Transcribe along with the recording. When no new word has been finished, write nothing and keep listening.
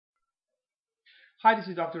Hi, this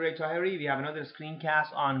is Dr. Taheri. We have another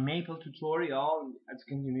screencast on Maple tutorial. It's a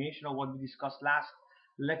continuation of what we discussed last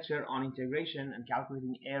lecture on integration and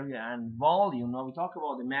calculating area and volume. Now we talk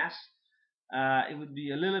about the mass. It would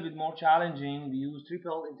be a little bit more challenging. We use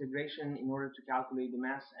triple integration in order to calculate the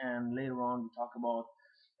mass, and later on we talk about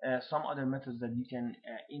some other methods that you can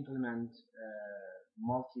implement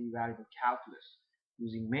multivariate calculus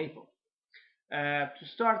using Maple. To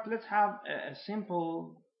start, let's have a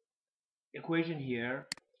simple equation here.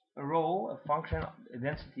 A rho, a function, a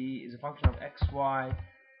density is a function of x, y,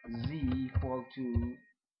 z equal to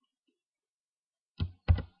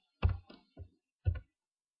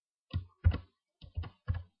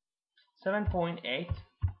 (7.8).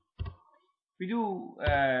 We do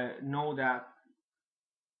know that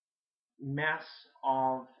mass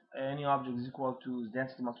of any object is equal to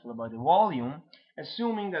density multiplied by the volume,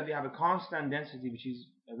 assuming that we have a constant density, which is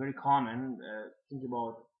very common. Think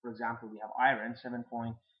about, for example, we have iron,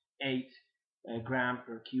 7.8 gram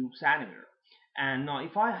per cube centimeter. And now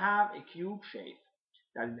if I have a cube shape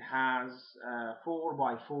that it has 4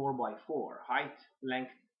 by 4 by 4 height,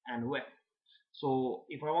 length, and width. So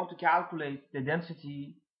if I want to calculate the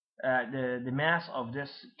density, the mass of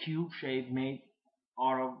this cube shape made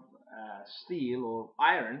out of steel or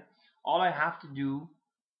iron, all I have to do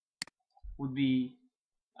would be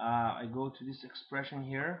I go to this expression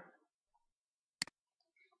here,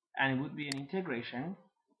 and it would be an integration.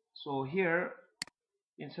 So here,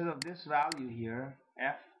 instead of this value here,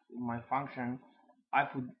 f in my function, I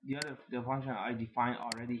put the function I defined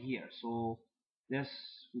already here. So this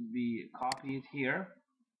would be copy it here,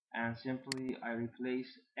 and simply I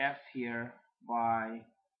replace f here by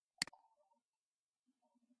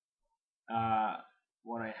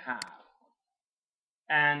what I have.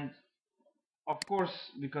 And of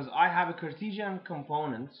course, because I have a Cartesian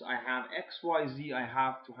components, I have x, y, z, I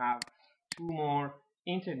have to have two more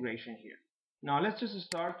integration here. Now let's just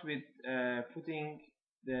start with putting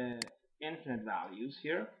the infinite values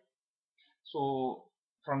here. So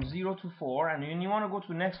from 0 to 4, and when you want to go to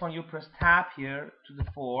the next one, you press tab here to the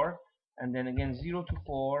 4, and then again 0 to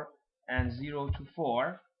 4 and 0 to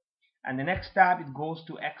 4, and the next tab it goes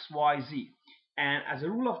to x, y, z. And as a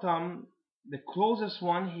rule of thumb, the closest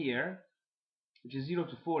one here, which is 0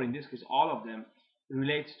 to 4, in this case all of them,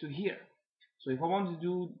 relates to here. So if I want to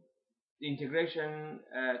do the integration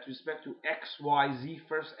to respect to x, y, z,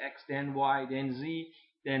 first x, then y, then z,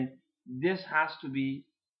 then this has to be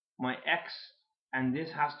my x, and this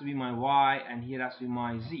has to be my y, and here has to be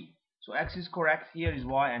my z. So x is correct, here is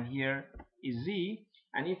y, and here is z.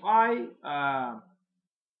 And if I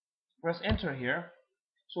press enter here,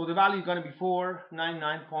 so the value is going to be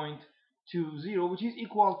 499.20, which is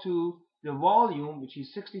equal to the volume, which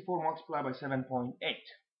is 64 multiplied by 7.8.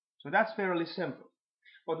 So that's fairly simple.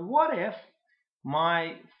 But what if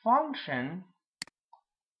my function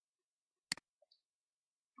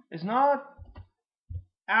is not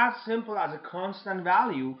as simple as a constant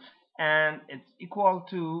value, and it's equal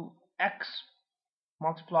to x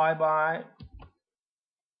multiplied by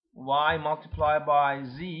y multiplied by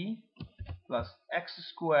z plus x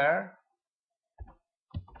squared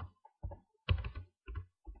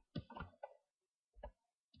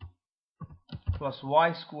plus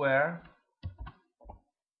y squared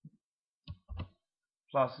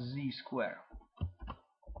plus z squared.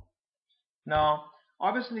 Now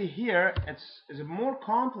obviously here it's a more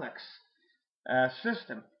complex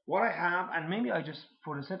system. What I have, and maybe I just,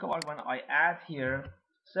 for the sake of argument, I add here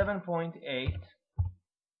 7.8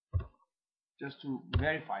 just to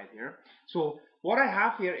verify it here. So what I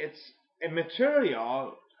have here, it's a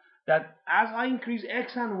material that as I increase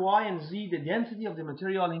x and y and z, the density of the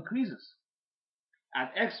material increases.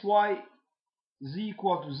 At x, y, z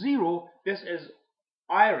equal to 0, this is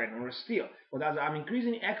iron or steel. But as I'm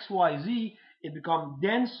increasing x, y, z, it becomes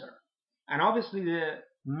denser. And obviously the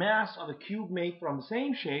mass of a cube made from the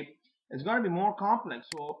same shape is going to be more complex.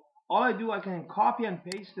 So all I do, I can copy and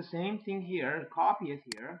paste the same thing here, copy it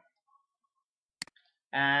here,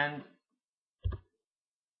 and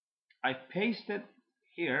I paste it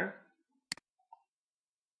here.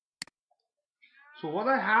 So what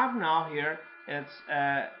I have now here, it's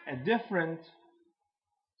a different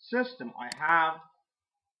system. I have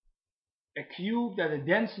a cube that the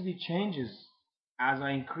density changes as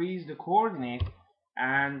I increase the coordinate,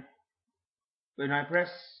 and when I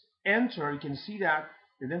press enter, you can see that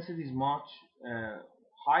the density is much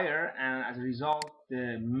higher, and as a result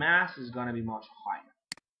the mass is going to be much higher.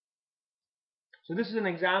 So this is an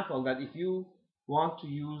example that if you want to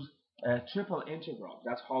use triple integrals,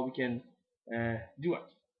 that's how we can do it.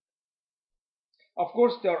 Of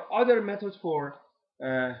course there are other methods for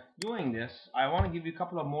doing this, I want to give you a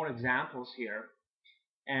couple of more examples here,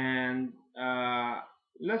 and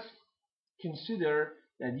let's consider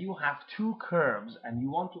that you have two curves and you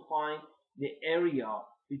want to find the area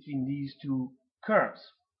between these two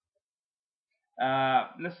curves.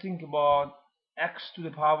 Let's think about x to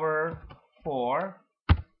the power 4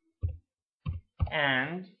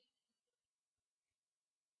 and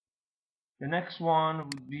the next one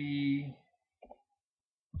would be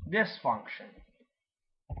this function.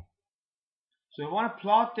 So I want to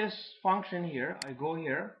plot this function here. I go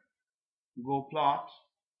here, go plot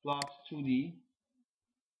 2D,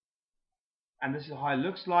 and this is how it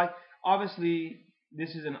looks like. Obviously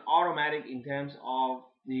this is an automatic in terms of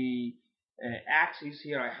the axis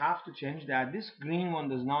here. I have to change that. This green one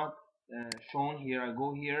does not shown here. I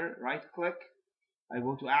go here, right click, I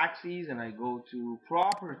go to axes and I go to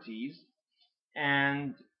properties,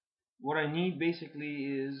 and what I need basically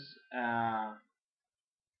is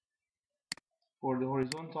for the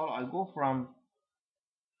horizontal I go from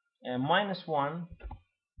 -1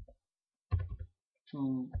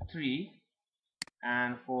 to 3,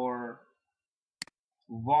 and for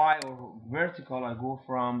y or vertical I go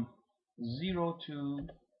from 0 to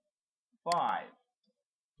 5.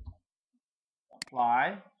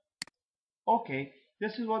 Apply. Okay,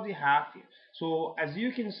 this is what we have here. So as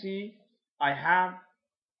you can see, I have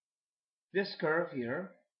this curve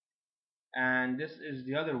here and this is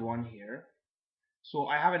the other one here. So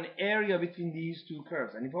I have an area between these two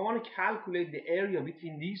curves, and if I want to calculate the area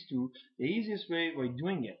between these two, the easiest way by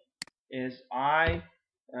doing it is I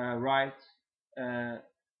write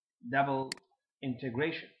double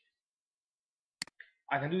integration.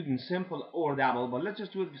 I can do it in simple or double, but let's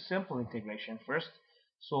just do it with simple integration first.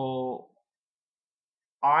 So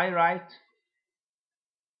I write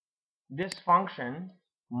this function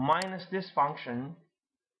minus this function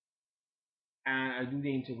and I do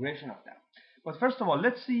the integration of that. But first of all,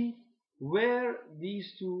 let's see where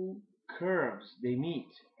these two curves they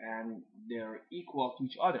meet and they're equal to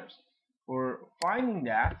each other. For finding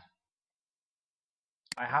that,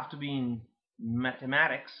 I have to be in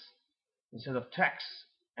mathematics instead of text,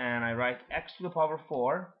 and I write x to the power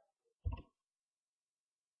 4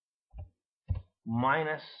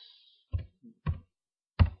 minus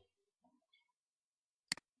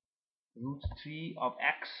root 3 of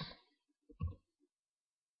x,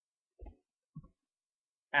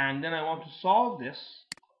 and then I want to solve this.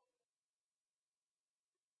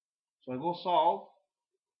 So I go solve,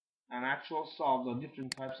 and actual solve the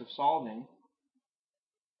different types of solving,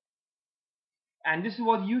 and this is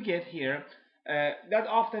what you get here. That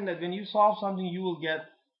often that when you solve something you will get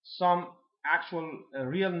some actual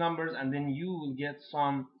real numbers, and then you will get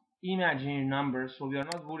some imaginary numbers, so we are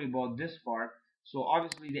not worried about this part. So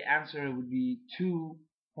obviously the answer would be 2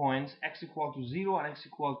 points, x equal to 0 and x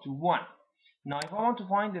equal to 1. Now if I want to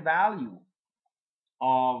find the value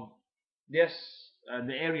of this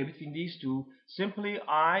the area between these two, simply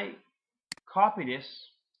I copy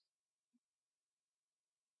this,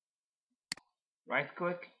 right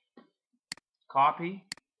click, copy,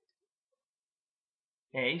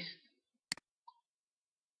 paste,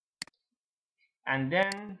 and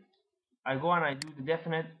then I go and I do the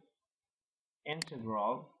definite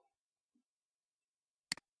integral.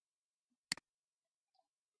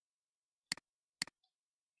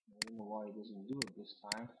 I don't know why it doesn't do it this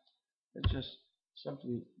time. Let's just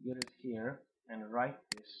simply get it here and write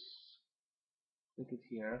this, click it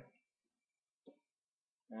here,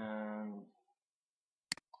 and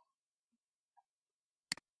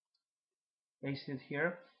paste it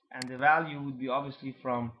here, and the value would be obviously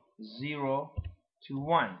from 0 to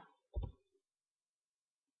 1.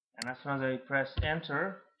 And as soon as I press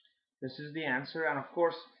enter, this is the answer. And of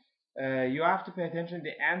course you have to pay attention,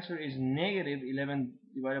 the answer is negative 11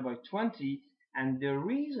 divided by 20, and the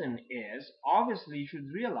reason is, obviously you should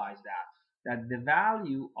realize that the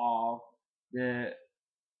value of the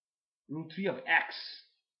root 3 of x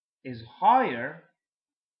is higher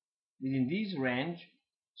within this range.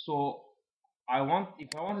 So if I want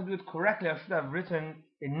to do it correctly, I should have written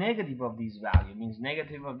the negative of these value, means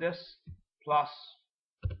negative of this plus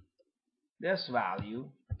this value,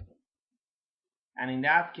 and in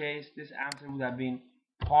that case this answer would have been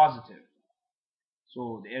positive.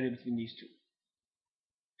 So the area between these two.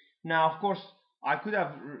 Now of course I could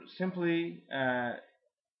have simply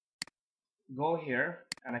go here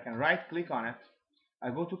and I can right click on it, I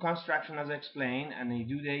go to construction as I explained, and you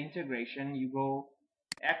do the integration. You go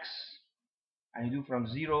x and you do from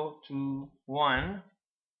 0 to 1,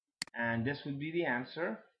 and this would be the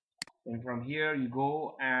answer. Then from here you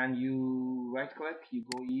go and you right click, you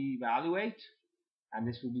go evaluate, and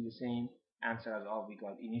this will be the same answer as all we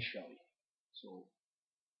got initially. So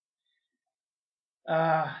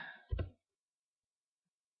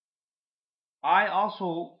I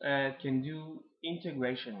also can do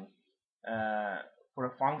integration for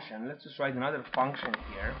a function. Let's just write another function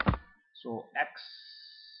here. So x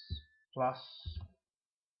plus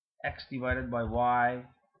x divided by y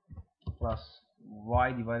plus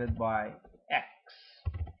y divided by x.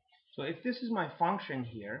 So if this is my function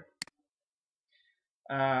here,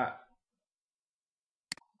 I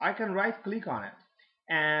can right click on it,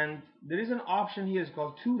 and there is an option here, it's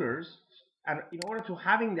called tutors. And in order to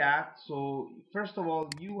having that, so first of all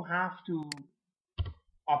you have to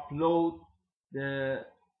upload the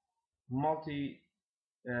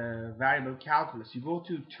multi-variable calculus. You go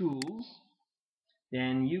to tools,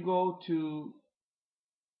 then you go to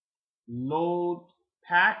load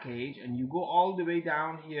package, and you go all the way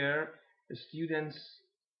down here, the students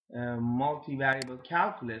multivariable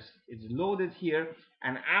calculus. It's loaded here,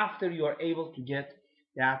 and after you are able to get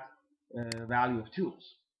that value of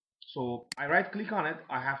tools. So I right click on it,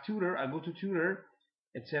 I have tutor, I go to tutor,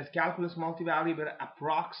 it says calculus multivariable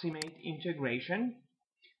approximate integration.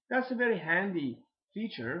 That's a very handy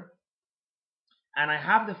feature, and I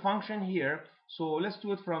have the function here. So let's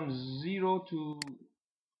do it from 0 to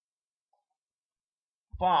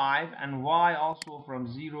 5, and y also from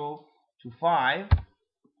 0 to 5,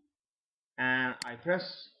 and I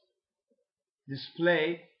press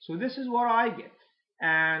display. So this is what I get,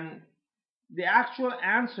 and the actual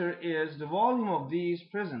answer is the volume of these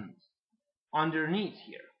prisms underneath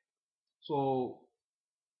here. So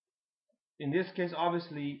in this case,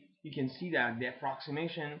 obviously you can see that the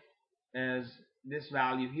approximation is this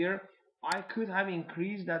value here. I could have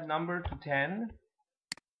increased that number to 10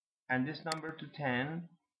 and this number to 10,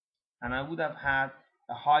 and I would have had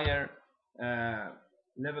a higher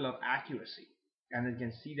level of accuracy. And you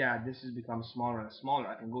can see that this has become smaller and smaller.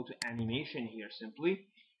 I can go to animation here simply,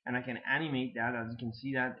 and I can animate that. As you can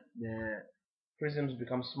see that the prisms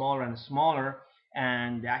become smaller and smaller,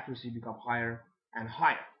 and the accuracy become higher and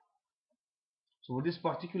higher. So for this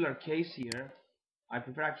particular case here, I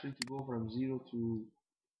prefer actually to go from 0 to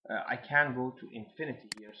I can go to infinity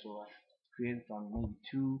here. So I should create it from maybe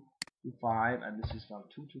 2 to 5, and this is from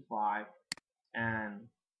 2 to 5, and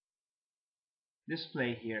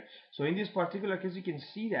display here. So in this particular case, you can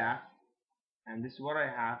see that, and this is what I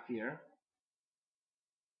have here.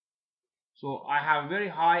 So I have very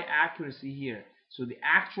high accuracy here. So the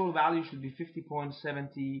actual value should be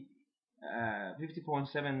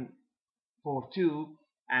 50.742,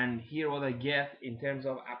 and here what I get in terms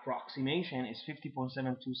of approximation is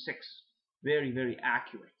 50.726. Very, very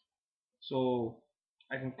accurate. So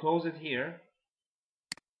I can close it here,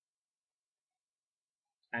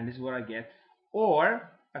 and this is what I get. Or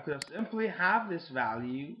I could have simply have this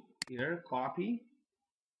value here, copy,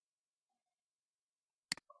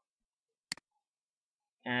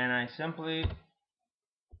 and I simply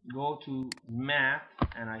go to math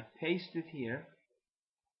and I paste it here.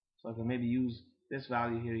 So I can maybe use this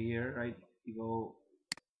value here, right? You go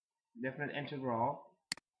definite integral,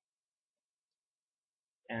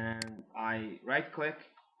 and I right click,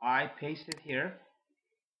 I paste it here,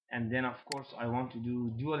 and then of course I want to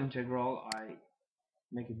do dual integral. I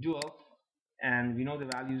make it dual, and we know the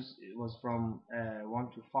values, it was from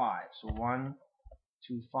 1 to 5. So 1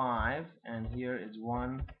 to 5, and here is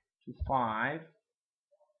 1 to 5,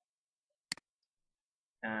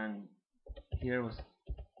 and here was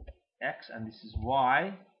x, and this is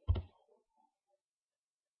y,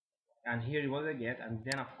 and here is what I get. And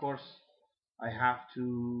then of course I have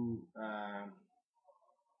to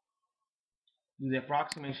do the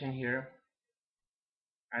approximation here,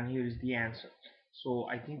 and here is the answer. So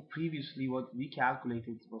I think previously what we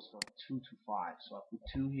calculated was from 2 to 5. So I put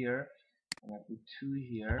 2 here, and I put 2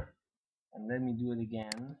 here, and let me do it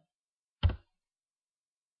again,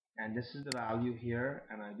 and this is the value here,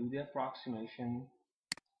 and I do the approximation,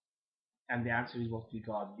 and the answer is what we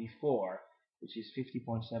got before, which is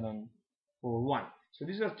 50.741. So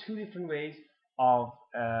these are two different ways of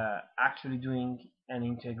actually doing an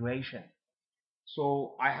integration.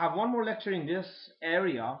 So I have one more lecture in this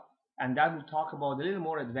area, and that will talk about a little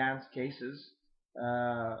more advanced cases.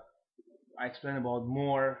 I explain about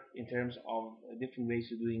more in terms of different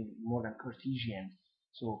ways of doing more than Cartesian,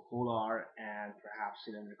 so polar and perhaps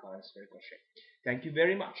cylindrical and spherical shape. Thank you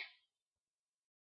very much.